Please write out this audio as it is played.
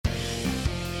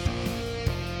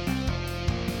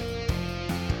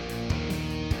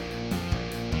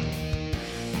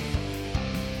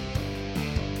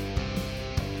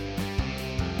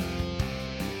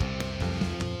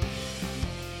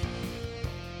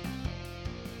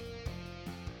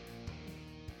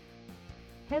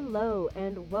Hello,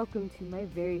 and welcome to my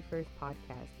very first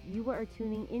podcast. You are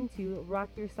tuning into Rock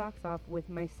Your Socks Off with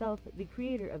myself, the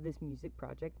creator of this music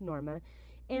project, Norma.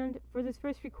 And for this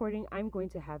first recording, I'm going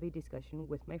to have a discussion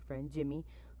with my friend Jimmy,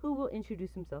 who will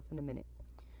introduce himself in a minute.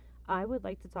 I would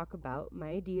like to talk about my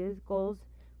ideas, goals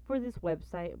for this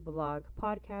website, blog,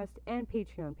 podcast, and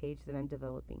Patreon page that I'm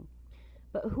developing.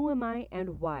 But who am I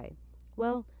and why?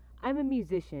 Well, I'm a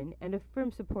musician and a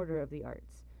firm supporter of the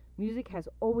arts. Music has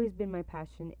always been my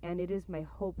passion, and it is my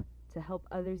hope to help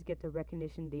others get the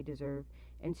recognition they deserve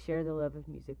and share the love of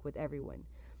music with everyone.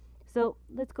 So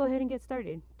let's go ahead and get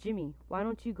started. Jimmy, why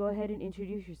don't you go ahead and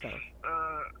introduce yourself?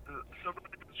 So my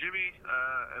name is Jimmy.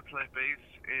 I play bass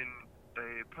in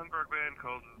a punk rock band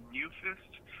called New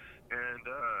Fist, and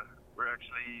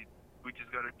we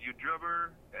just got a new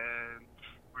drummer, and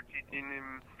we're teaching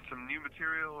him some new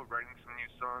material, writing some new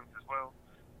songs as well.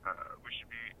 We should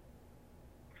be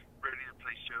ready to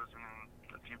play shows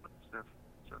in a few months now.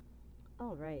 So.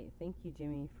 All right, thank you,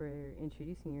 Jimmy, for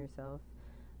introducing yourself.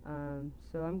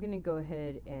 So I'm going to go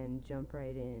ahead and jump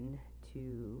right in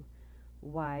to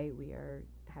why we are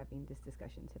having this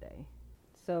discussion today.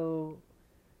 So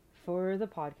for the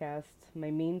podcast,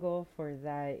 my main goal for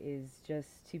that is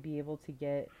just to be able to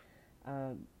get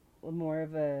more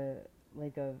of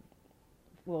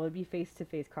it'd be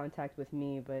face-to-face contact with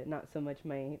me, but not so much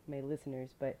my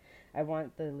listeners. But I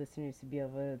want the listeners to be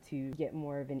able to get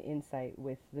more of an insight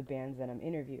with the bands that I'm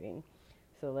interviewing.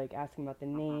 So like asking about the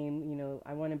name,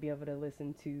 I want to be able to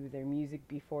listen to their music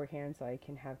beforehand so I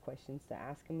can have questions to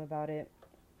ask them about it.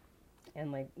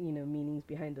 And meanings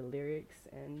behind the lyrics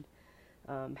and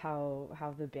how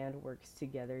the band works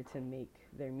together to make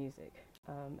their music.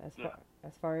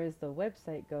 As far as the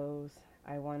website goes,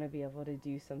 I want to be able to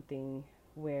do something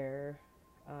where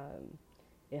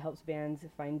it helps bands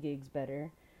find gigs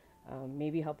better,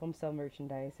 maybe help them sell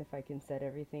merchandise if I can set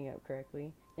everything up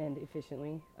correctly and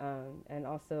efficiently, and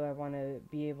also I want to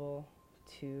be able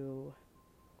to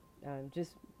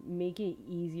just make it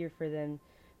easier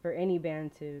for any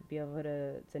band to be able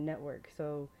to network.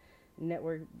 So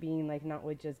network being like not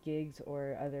with just gigs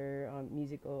or other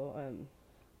musical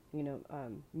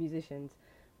musicians,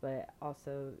 but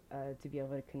also to be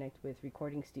able to connect with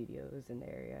recording studios in the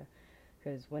area.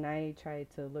 Because when I tried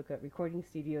to look up recording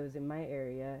studios in my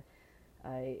area,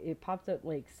 it popped up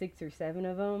like 6 or 7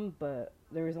 of them, but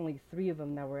there was only 3 of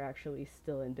them that were actually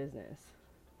still in business.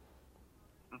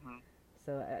 Mm-hmm.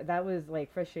 So that was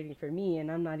like frustrating for me,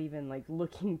 and I'm not even like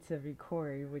looking to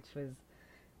record, which was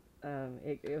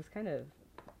it was kind of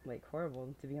like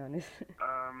horrible, to be honest.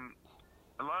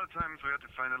 A lot of times we have to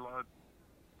find a lot of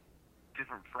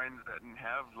different friends that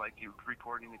have like the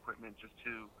recording equipment just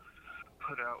to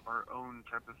put out our own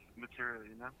type of material,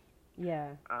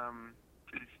 Yeah.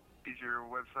 Is your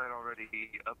website already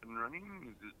up and running?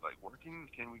 Is it like working?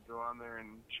 Can we go on there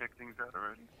and check things out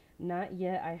already? Not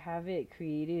yet. I have it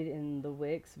created in the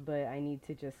Wix, but I need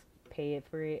to just pay it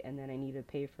for it, and then I need to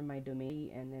pay for my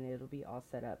domain, and then it'll be all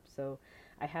set up. So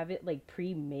I have it like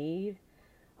pre-made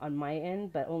on my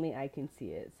end, but only I can see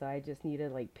it. So I just need to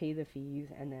like pay the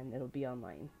fees, and then it'll be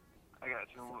online. I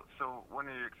got you. So when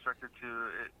are you expected to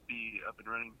it be up and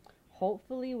running?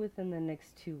 Hopefully within the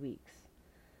next 2 weeks.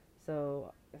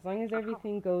 So as long as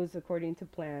everything goes according to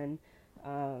plan,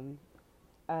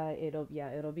 it'll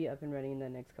be up and running in the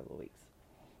next couple of weeks.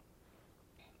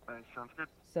 Sounds good.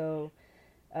 So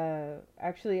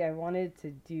actually I wanted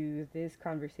to do this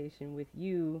conversation with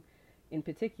you in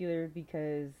particular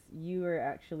because you are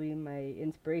actually my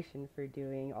inspiration for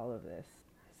doing all of this.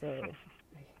 So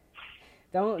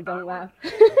don't laugh.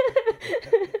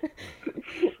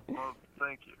 Well,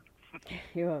 thank you.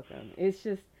 You're welcome. It's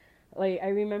just like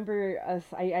I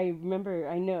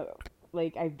know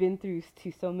like I've been through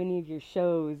to so many of your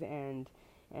shows, and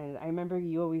I remember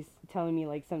you always telling me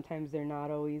like sometimes they're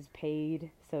not always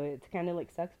paid, so it's kind of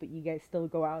like sucks, but you guys still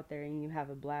go out there and you have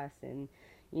a blast, and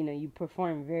you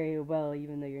perform very well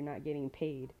even though you're not getting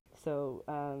paid. So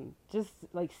just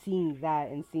like seeing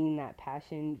that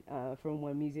passion from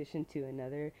one musician to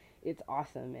another, it's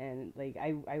awesome. And like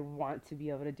I want to be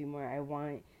able to do more. I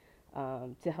want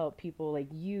to help people like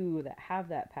you that have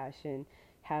that passion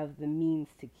have the means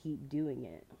to keep doing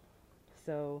it.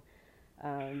 So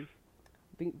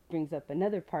brings up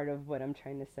another part of what I'm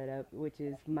trying to set up, which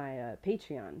is my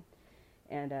Patreon.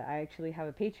 And I actually have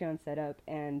a Patreon set up,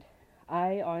 and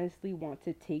I honestly want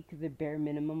to take the bare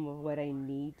minimum of what I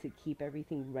need to keep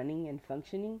everything running and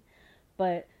functioning,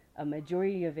 but a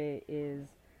majority of it is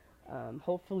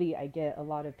hopefully I get a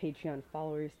lot of Patreon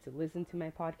followers to listen to my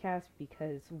podcast,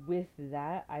 because with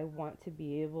that I want to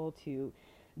be able to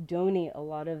donate a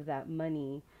lot of that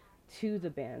money to the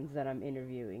bands that I'm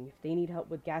interviewing. If they need help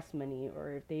with gas money,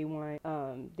 or if they want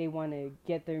to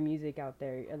get their music out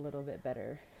there a little bit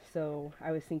better. So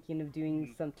I was thinking of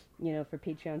doing some, for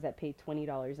Patreons that pay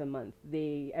 $20 a month.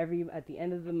 At the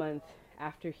end of the month,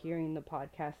 after hearing the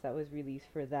podcast that was released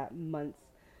for that month's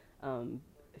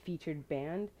featured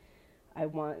band, I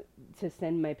want to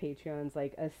send my Patreons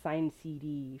like a signed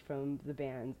CD from the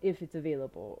bands if it's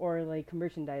available, or like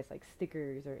merchandise like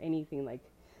stickers or anything like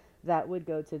that would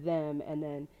go to them, and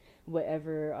then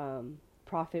whatever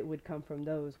profit would come from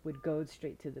those would go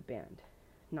straight to the band,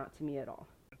 not to me at all.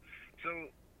 So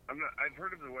I've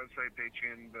heard of the website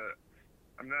Patreon, but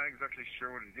I'm not exactly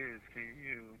sure what it is. Can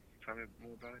you tell me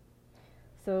more about it?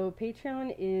 So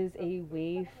Patreon is a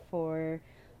way for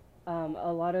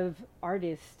a lot of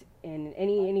artists and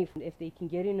any if they can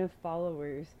get enough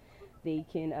followers, they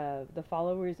can the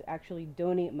followers actually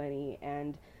donate money,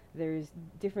 and there's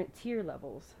different tier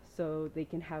levels. So they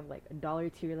can have like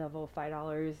 $1 tier level,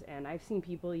 $5, and I've seen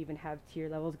people even have tier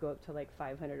levels go up to like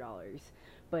 $500.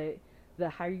 But the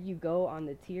higher you go on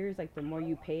the tiers, like the more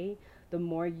you pay, the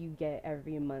more you get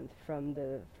every month from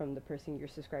the person you're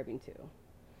subscribing to.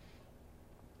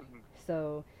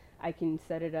 So I can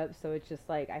set it up so it's just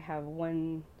like I have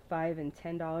 $1, $5, and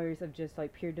 $10 of just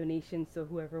like pure donations. So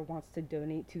whoever wants to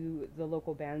donate to the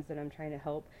local bands that I'm trying to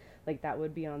help, like that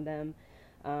would be on them.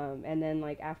 And then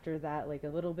like after that, like a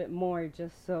little bit more,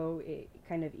 just so it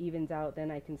kind of evens out, then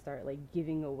I can start like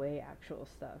giving away actual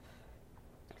stuff.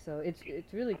 So it's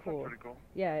really cool. Pretty cool.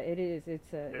 Yeah, it is.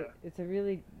 It's a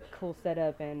really cool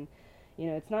setup, and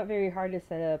it's not very hard to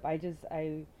set up.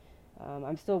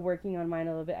 I'm still working on mine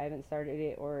a little bit. I haven't started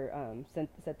it or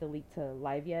set the leak to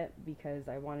live yet, because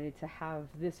I wanted to have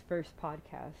this first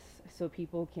podcast so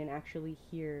people can actually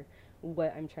hear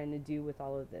what I'm trying to do with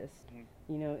all of this.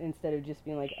 Instead of just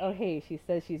being like, oh hey, she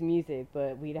says she's music,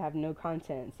 but we'd have no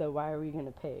content, so why are we gonna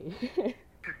pay?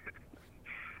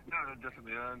 No,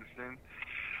 definitely, I understand.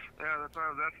 Yeah, that's why I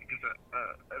was asking, because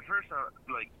at first,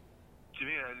 to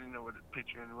me, I didn't know what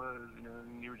Patreon was,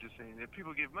 and you were just saying if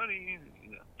people give money,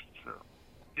 so,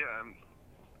 yeah,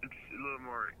 it's a little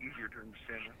more easier to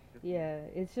understand. Yeah,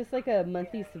 it's just like a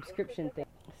monthly subscription thing.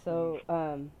 So,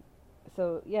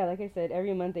 yeah, like I said,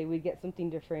 every month they would get something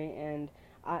different, and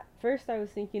first I was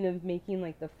thinking of making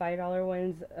like the $5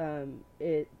 ones,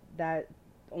 that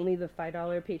only the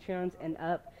 $5 Patreons and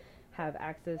up have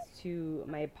access to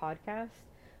my podcast,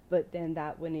 but then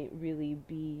that wouldn't really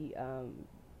be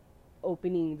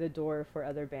opening the door for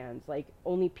other bands. Like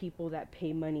only people that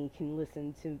pay money can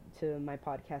listen to my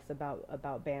podcast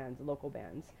about bands, local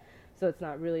bands. So it's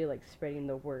not really like spreading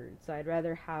the word. So I'd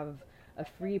rather have a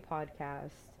free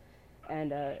podcast,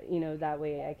 and that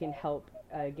way I can help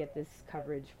get this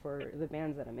coverage for the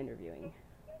bands that I'm interviewing.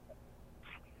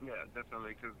 Yeah,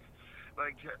 definitely, because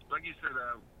like you said,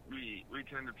 we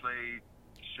tend to play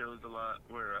shows a lot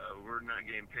where we're not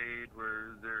getting paid,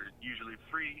 where they're usually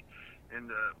free, and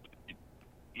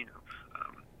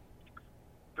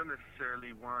don't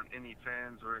necessarily want any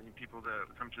fans or any people that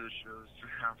come to the shows to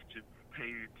have to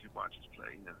pay to watch us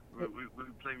play. We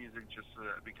play music just so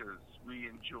that, because we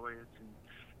enjoy it and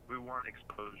we want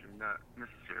exposure, not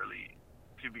necessarily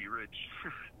to be rich.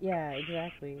 Yeah,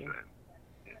 exactly. So,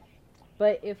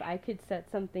 but if I could set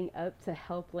something up to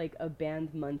help like a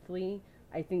band monthly,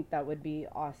 I think that would be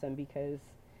awesome, because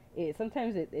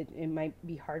sometimes it might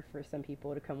be hard for some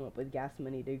people to come up with gas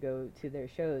money to go to their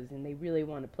shows, and they really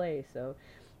want to play. So,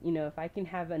 if I can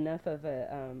have enough of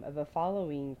a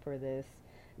following for this,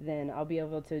 then I'll be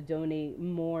able to donate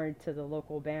more to the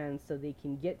local bands so they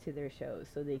can get to their shows,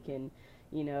 so they can,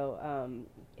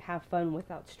 have fun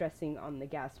without stressing on the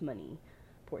gas money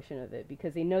portion of it,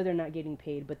 because they know they're not getting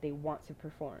paid, but they want to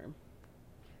perform.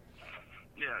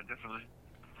 Yeah, definitely.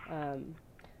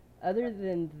 Other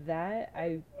than that,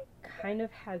 I kind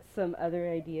of had some other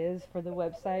ideas for the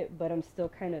website, but I'm still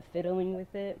kind of fiddling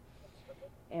with it,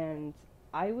 and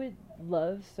I would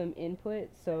love some input.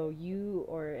 So you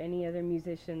or any other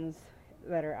musicians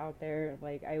that are out there,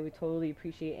 like, I would totally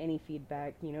appreciate any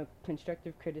feedback,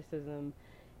 constructive criticism,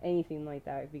 anything like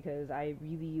that, because I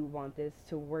really want this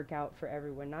to work out for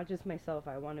everyone, not just myself.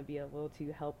 I want to be able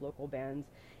to help local bands,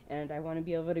 and I want to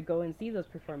be able to go and see those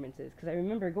performances, because I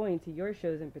remember going to your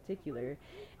shows in particular,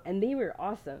 and they were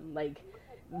awesome. Like,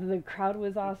 the crowd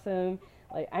was awesome.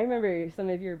 Like, I remember some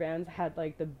of your bands had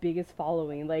like the biggest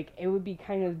following. Like, it would be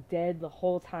kind of dead the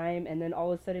whole time, and then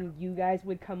all of a sudden you guys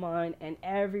would come on and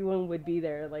everyone would be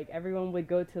there. Like, everyone would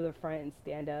go to the front and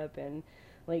stand up, and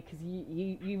like, because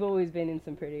you've always been in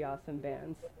some pretty awesome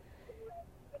bands.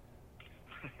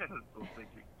 Well, thank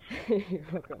you. You're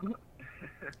welcome.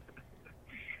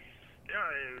 Yeah,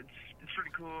 it's it's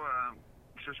pretty cool,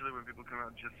 especially when people come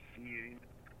out just to see you.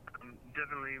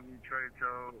 Definitely, we try to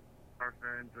tell our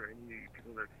fans or any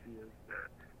people that see us that,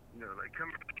 like,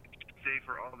 come stay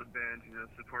for all the bands,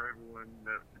 support everyone.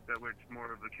 That way it's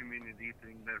more of a community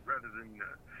thing that rather than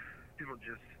people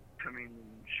just coming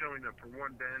and showing up for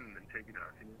one band and then taking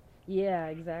off. Yeah,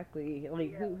 exactly.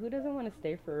 Like, who doesn't want to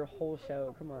stay for a whole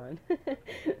show? Come on.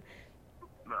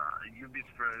 You'd be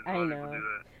surprised. A I lot of people do know.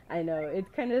 that. I know. It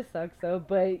kind of sucks though,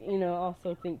 but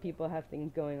also think people have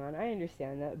things going on. I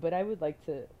understand that, but I would like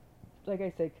to, like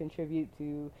I said, contribute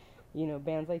to,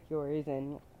 bands like yours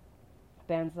and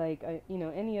bands like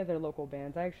any other local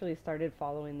bands. I actually started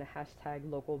following the hashtag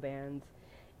local bands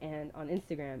and on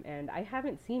Instagram, and I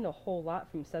haven't seen a whole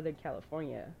lot from Southern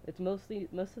California. It's mostly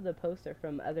most of the posts are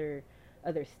from other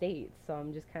states, so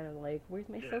I'm just kind of like, where's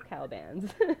my Yeah. SoCal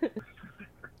bands?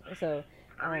 So,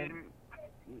 I mean,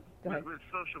 go ahead. with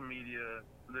social media,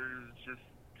 there's just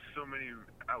so many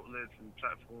outlets and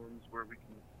platforms where we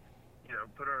can,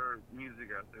 put our music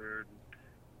out there and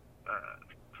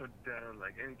put down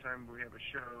like anytime we have a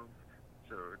show.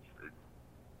 So it's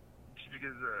just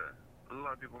because a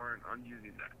lot of people aren't on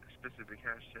using that specific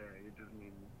hashtag, it doesn't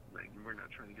mean like we're not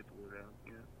trying to get the word out.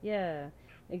 Yeah,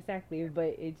 exactly.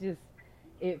 But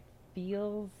it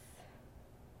feels,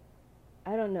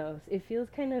 I don't know. It feels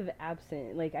kind of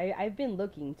absent. Like I've been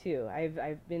looking too. I've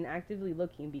been actively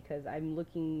looking because I'm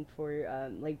looking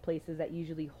for like places that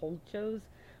usually hold shows,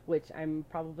 which I'm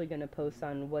probably gonna post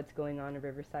on what's going on in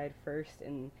Riverside first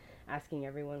and asking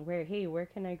everyone where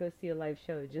can I go see a live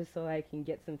show just so I can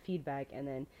get some feedback and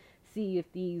then see if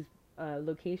these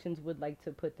locations would like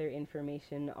to put their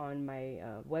information on my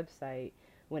website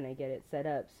when I get it set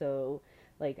up. So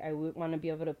like I would want to be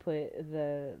able to put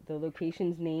the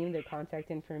location's name, their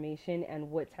contact information, and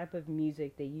what type of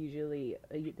music they usually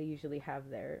have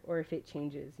there, or if it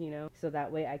changes. So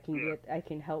that way Yeah, I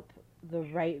can help the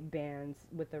right bands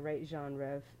with the right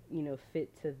genre,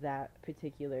 fit to that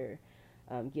particular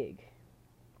gig.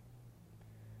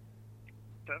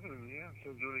 definitely. Yeah,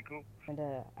 sounds really cool. And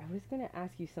I was gonna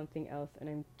ask you something else, and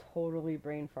I'm totally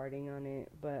brain farting on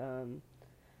it, but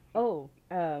oh,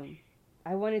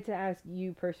 I wanted to ask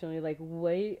you personally, like,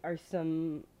 what are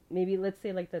some, maybe let's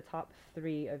say, like, the top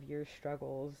three of your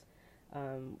struggles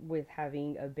with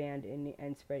having a band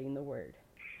and spreading the word?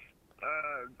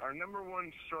 Our number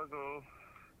one struggle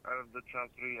out of the top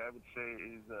three, I would say,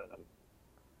 is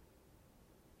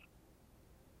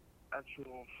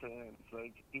actual fans,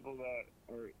 like people that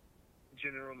are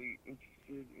generally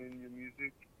interested in your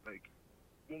music, like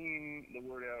getting the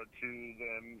word out to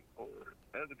them or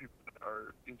other people that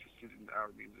are interested in our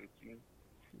music.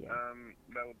 Yeah.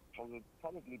 That would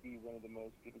probably be one of the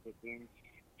most difficult things,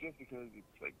 just because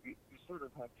it's like you sort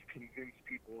of have to convince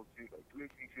people to like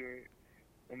listen to it,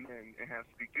 and then it has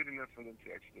to be good enough for them to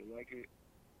actually like it,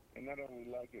 and not only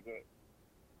like it, but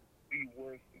be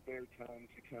worth their time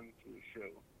to come to the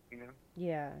show.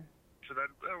 Yeah. So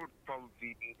that would probably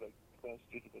be like the most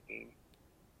difficult thing.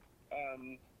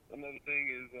 Another thing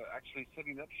is actually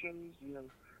setting up shows.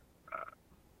 Uh,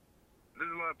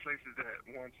 there's a lot of places that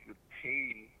want you to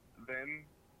pay them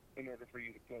in order for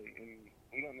you to play, and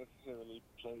we don't necessarily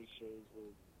play shows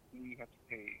where we have to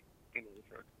pay in order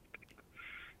for us to play.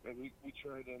 And we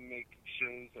try to make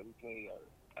shows that we play are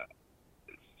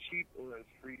as cheap or as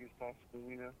free as possible.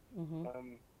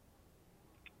 Mhm.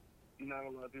 Not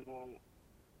a lot of people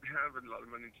have a lot of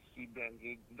money to see bands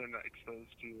they're not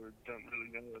exposed to or don't really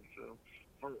know of. So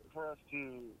for us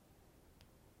to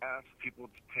ask people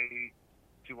to pay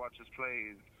to watch us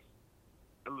play is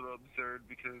a little absurd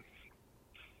because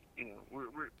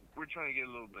we're trying to get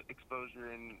a little bit exposure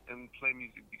and play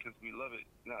music because we love it,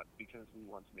 not because we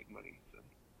want to make money. So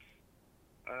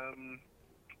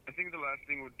I think the last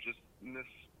thing would just miss.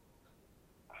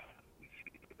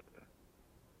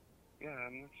 Yeah,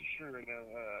 I'm not too sure right now.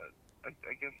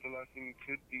 I guess the last thing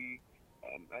could be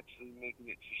actually making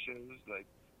it to shows, like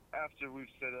after we've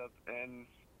set up and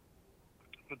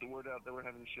put the word out that we're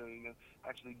having a show,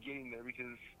 actually getting there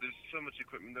because there's so much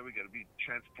equipment that we got to be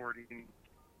transporting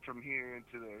from here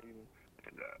into there. And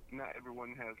not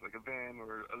everyone has like a van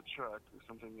or a truck or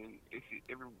something. And if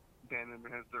every band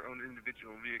member has their own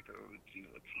individual vehicle, it's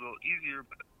a little easier,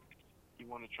 but you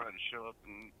want to try to show up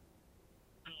and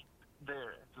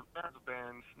there as a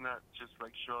band, not just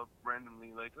like show up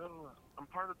randomly like, oh, I'm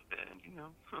part of the band.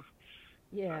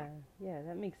 Yeah. Yeah,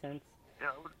 that makes sense.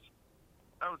 Yeah,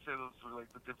 I would say those are like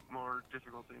the more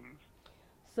difficult things.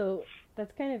 So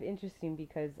that's kind of interesting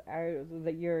because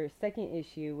your second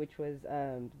issue, which was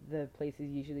the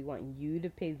places usually want you to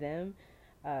pay them,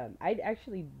 I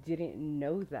actually didn't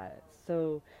know that.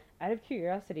 So out of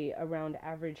curiosity, around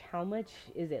average, how much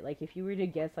is it? Like, if you were to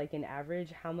guess, like an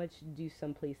average, how much do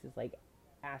some places like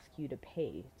ask you to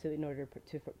pay to in order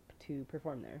to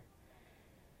perform there?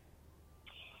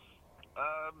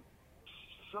 Um,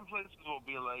 some places will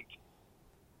be like,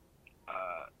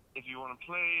 if you want to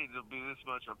play, it'll be this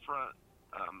much up front.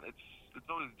 It's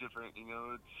always different, you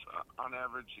know. It's on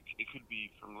average, it could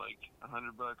be from like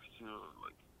 $100 to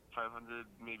like 500,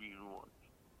 maybe even more.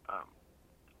 Um,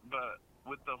 but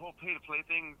with the whole pay to play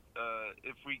thing,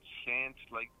 if we can't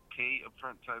like pay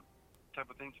upfront type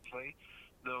of thing to play,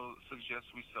 they'll suggest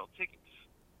we sell tickets,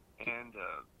 and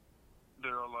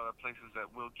there are a lot of places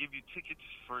that will give you tickets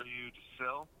for you to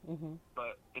sell. Mhm.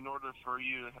 But in order for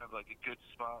you to have like a good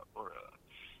spot or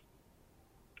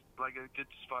like a good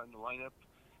spot in the lineup,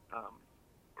 um,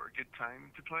 or a good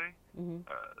time to play, Mhm.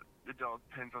 it all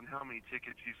depends on how many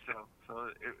tickets you sell. So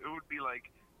it would be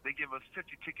like they give us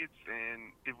 50 tickets,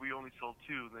 and if we only sold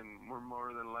two, then we're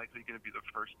more than likely going to be the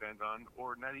first band on,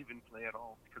 or not even play at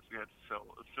all because we had to sell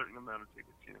a certain amount of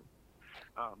tickets. You know,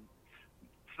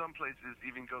 some places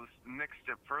even go the next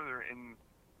step further and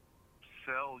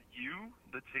sell you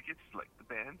the tickets, like the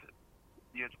band.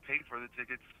 You have to pay for the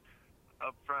tickets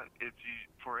up front if you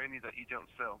for any that you don't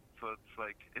sell. So it's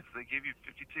like if they give you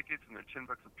 50 tickets and they're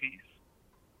 $10 a piece,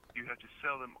 you have to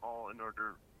sell them all in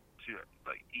order to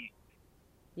like eat.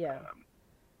 Yeah.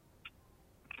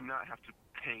 To not have to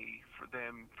pay for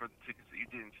them for the tickets that you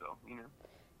didn't sell. You know.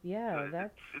 So Yeah,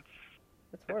 that's it's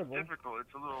horrible. difficult.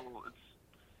 It's a little. It's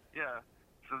yeah.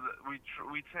 So that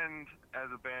we tend as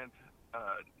a band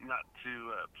not to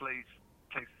play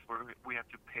places where we have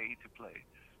to pay to play.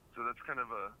 So that's kind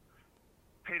of a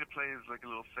pay to play is like a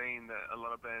little saying that a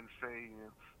lot of bands say. You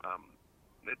know,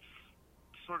 it's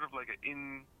sort of like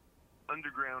an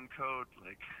underground code.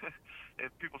 Like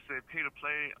if people say pay to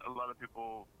play, a lot of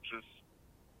people just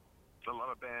a lot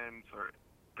of bands are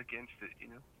against it. You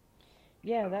know.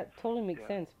 Yeah, So that totally makes yeah.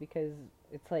 sense because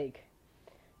it's like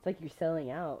you're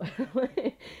selling out.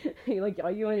 Like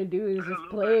all you want to do is A just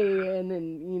little bit. play, and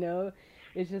then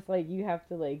it's just like you have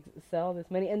to like sell this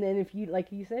money, and then if you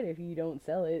like you said, if you don't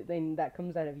sell it, then that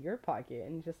comes out of your pocket,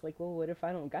 and it's just like, well, what if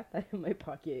I don't got that in my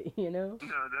pocket? You know?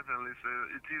 No, definitely. So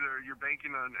it's either you're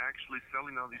banking on actually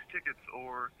selling all these tickets,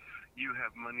 or you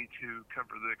have money to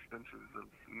cover the expenses of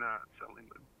not selling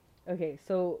them. Okay,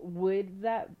 so would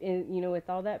that, with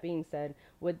all that being said,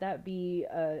 would that be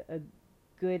a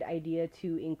good idea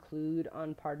to include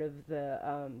on part of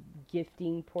the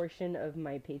gifting portion of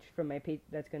my page from my page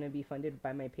that's going to be funded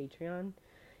by my Patreon?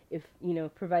 If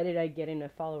provided I get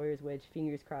enough followers, which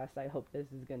fingers crossed, I hope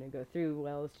this is going to go through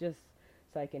well. It's just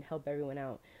so I can help everyone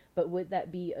out. But would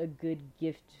that be a good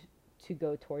gift to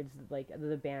go towards like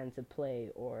the band to play,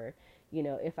 or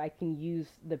if I can use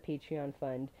the Patreon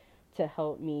fund to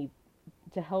help me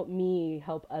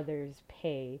help others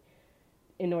pay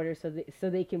in order so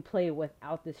they can play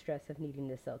without the stress of needing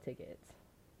to sell tickets.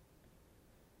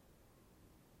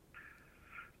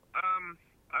 Um,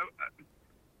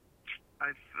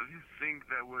 I think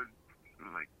that would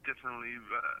like definitely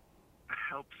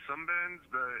help some bands,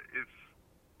 but if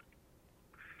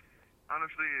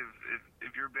honestly,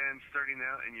 if your band's starting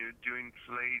out and you're doing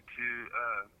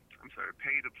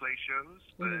pay to play shows,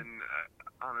 Mm-hmm. then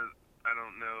I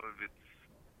don't know if it's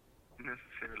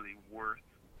necessarily worth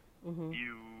Mm-hmm.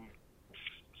 you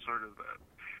sort of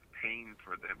paying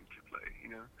for them to play. You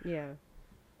know, Yeah.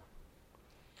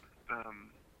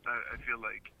 I feel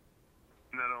like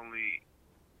not only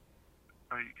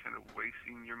are you kind of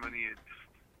wasting your money,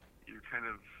 you're kind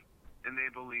of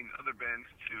enabling other bands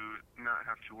to not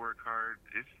have to work hard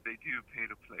if they do pay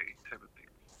to play type of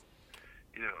things.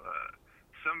 You know,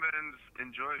 some bands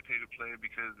enjoy pay to play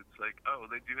because it's like, oh,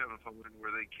 they do have a following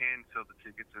where they can sell the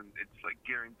tickets and it's like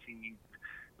guaranteed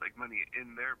like money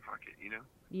in their pocket, you know?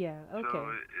 Yeah. So Okay.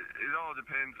 it all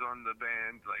depends on the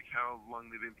band, like how long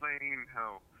they've been playing,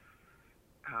 how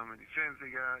many fans they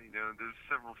got. You know, there's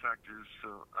several factors.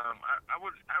 So I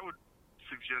would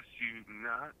suggest you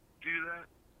not do that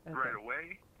Okay. right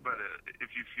away. But if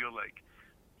you feel like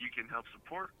you can help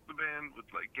support the band with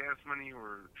like gas money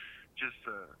or just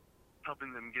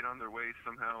helping them get on their way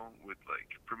somehow with like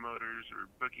promoters or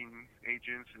booking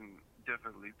agents, and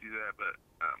definitely do that. But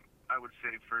I would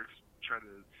say first try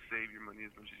to save your money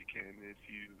as much as you can. If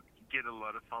you get a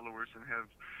lot of followers and have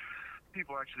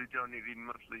people actually donating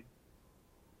monthly.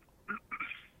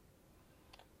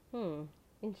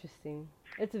 Interesting.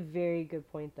 It's a very good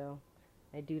point, though.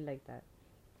 I do like that.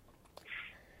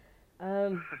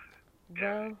 Um.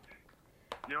 Yeah. Well,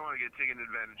 You don't want to get taken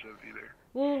advantage of either.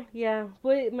 Well, yeah,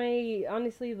 but my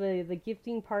honestly the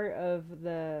gifting part of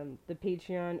the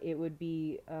Patreon, it would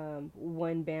be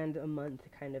one band a month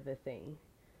kind of a thing.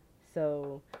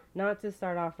 So not to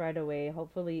start off right away.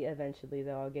 Hopefully, eventually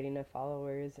they'll all get enough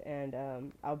followers, and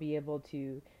I'll be able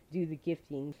to do the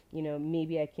gifting. You know,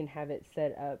 maybe I can have it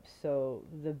set up so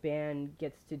the band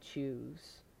gets to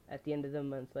choose at the end of the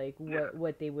month, like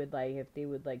what they would like. If they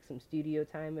would like some studio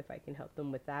time, if I can help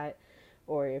them with that,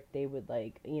 or if they would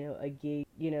like, you know, a gig,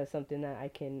 you know, something that I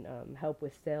can help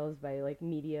with sales by like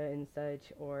media and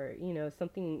such, or you know,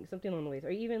 something along the ways, or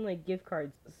even like gift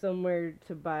cards somewhere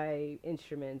to buy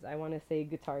instruments. I want to say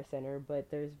Guitar Center, but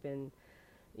there's been,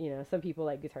 you know, some people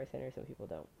like Guitar Center, some people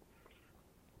don't.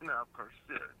 No, of course.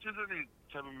 Yeah, just any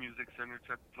type of music center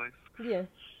type of place. Yeah,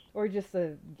 or just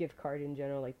a gift card in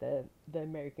general, like the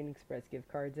American Express gift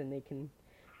cards, and they can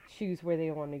choose where they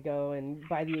want to go and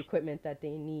buy the equipment that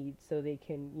they need so they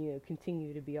can, you know,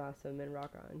 continue to be awesome and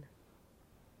rock on.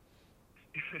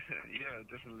 Yeah,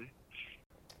 definitely.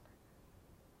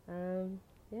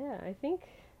 Yeah, I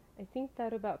think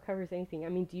that about covers anything. I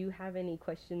mean, do you have any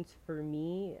questions for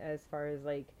me as far as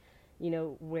like, you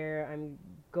know, where I'm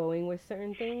going with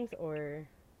certain things, or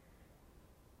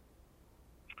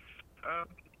Um,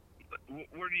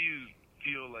 where do you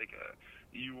feel like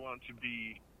you want to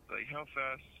be? Like, how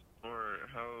fast or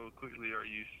how quickly are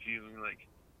you feeling like,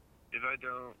 if I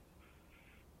don't,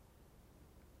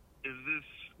 if this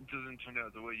doesn't turn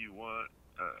out the way you want,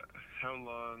 how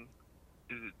long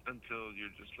is it until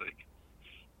you're just like,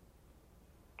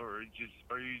 or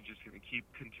are you just gonna keep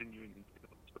continuing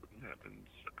until something happens?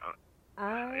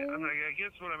 I I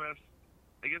guess what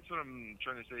I guess what I'm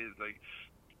trying to say is like,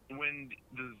 when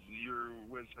does your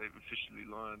website officially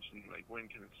launch, and like when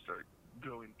can it start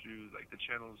going through like the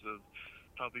channels of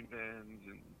helping bands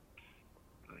and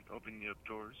like opening up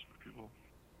doors for people?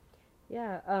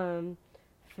 yeah,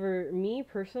 for me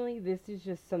personally, this is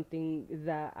just something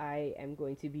that I am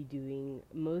going to be doing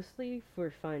mostly for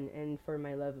fun and for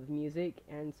my love of music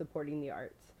and supporting the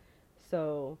arts.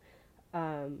 So,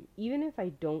 even if I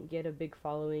don't get a big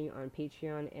following on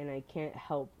Patreon and I can't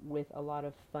help with a lot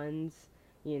of funds,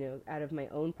 you know, out of my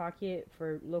own pocket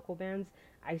for local bands,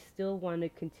 I still want to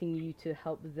continue to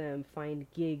help them find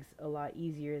gigs a lot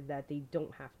easier that they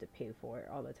don't have to pay for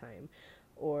all the time.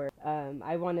 Or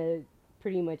I want to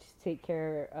pretty much take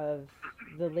care of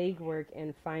the legwork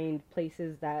and find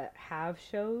places that have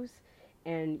shows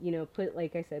and, you know, put,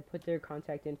 like I said, put their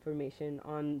contact information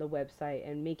on the website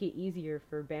and make it easier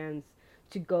for bands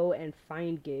to go and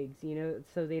find gigs, you know,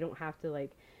 so they don't have to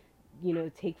like, you know,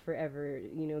 take forever,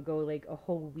 you know, go like a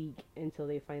whole week until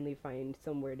they finally find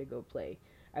somewhere to go play.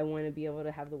 I want to be able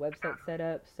to have the website set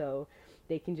up so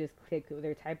they can just click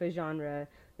their type of genre,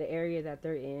 the area that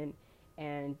they're in,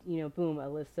 and, you know, boom, a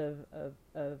list of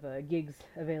gigs,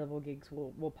 available gigs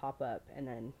will pop up. And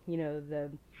then, you know,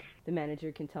 the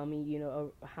manager can tell me, you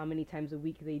know, how many times a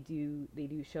week they do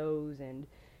shows, and,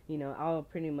 you know, I'll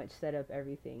pretty much set up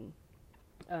everything.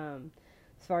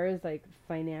 As far as like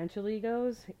financially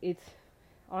goes, it's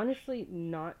honestly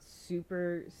not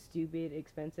super stupid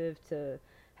expensive to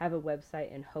have a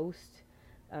website and host.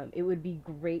 It would be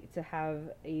great to have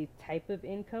a type of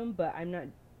income, but I'm not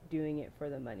doing it for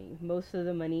the money. Most of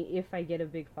the money, if I get a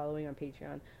big following on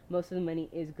Patreon, most of the money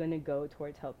is going to go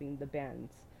towards helping the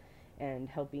bands and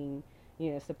helping,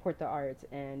 you know, support the arts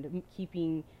and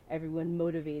keeping everyone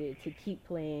motivated to keep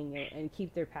playing and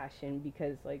keep their passion,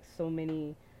 because like so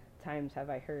many times have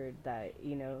I heard that,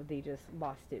 you know, they just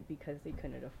lost it because they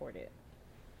couldn't afford it.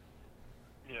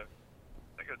 Yeah,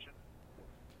 I got you.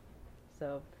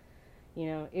 So, you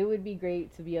know, it would be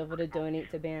great to be able to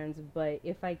donate to bands, but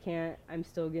if I can't, I'm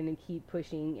still going to keep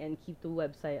pushing and keep the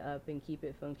website up and keep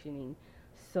it functioning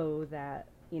so that,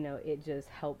 you know, it just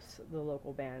helps the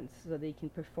local bands so they can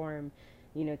perform,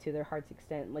 you know, to their heart's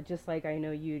extent. Like, just like I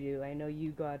know you do. I know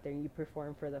you go out there and you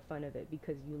perform for the fun of it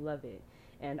because you love it.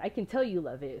 And I can tell you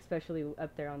love it, especially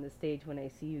up there on the stage when I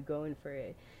see you going for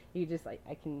it. You just like,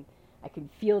 I can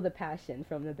feel the passion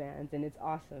from the bands, and it's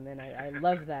awesome, and I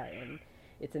love that, and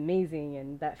it's amazing,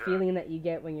 and that Yeah, feeling that you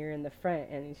get when you're in the front,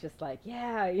 and it's just like,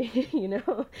 yeah, you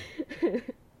know.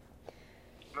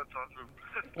 that's awesome.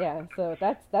 Yeah, so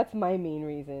that's my main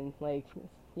reason. Like,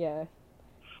 yeah,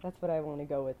 that's what I want to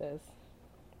go with this.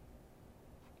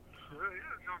 Yeah,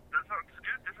 no, that sounds good.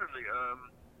 Definitely.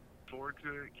 Forward to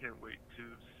it. Can't wait to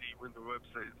see when the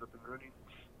website is up and running.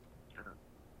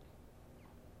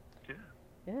 Yeah,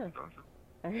 Yeah. that's awesome.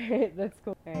 All right, that's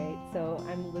cool. All right, so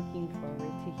I'm looking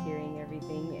forward to hearing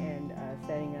everything and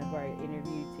setting up our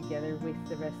interview together with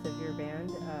the rest of your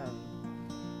band.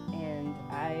 and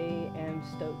I am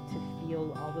stoked to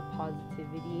feel all the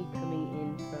positivity coming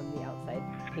in from the outside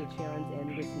Patreons and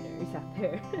listeners out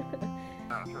there.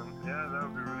 Awesome. Yeah, that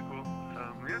would be really cool.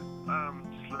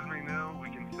 Just let me know. We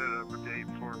can set up a date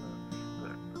for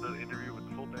the interview with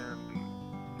the full band,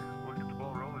 and we'll get the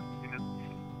ball rolling,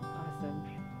 Awesome.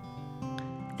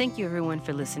 Thank you everyone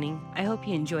for listening. I hope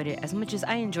you enjoyed it as much as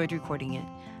I enjoyed recording it.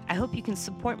 I hope you can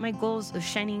support my goals of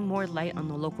shining more light on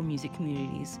the local music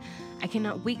communities. I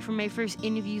cannot wait for my first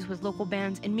interviews with local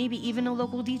bands and maybe even a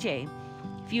local DJ.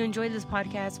 If you enjoyed this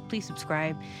podcast, please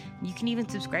subscribe. You can even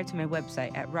subscribe to my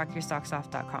website at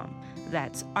rockyoursocksoff.com.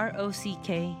 That's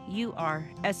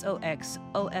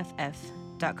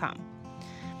ROCKURSOXOFF.com.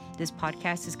 This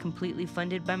podcast is completely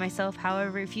funded by myself.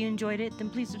 However, if you enjoyed it, then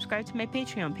please subscribe to my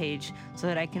Patreon page so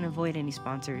that I can avoid any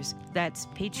sponsors. That's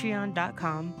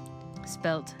patreon.com,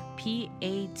 spelt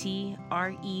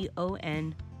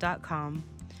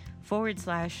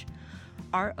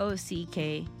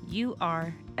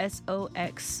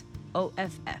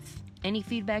patreon.com/ROCKURSOXOFF. Any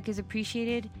feedback is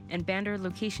appreciated, and band or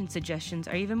location suggestions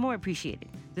are even more appreciated.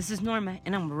 This is Norma,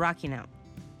 and I'm rocking out.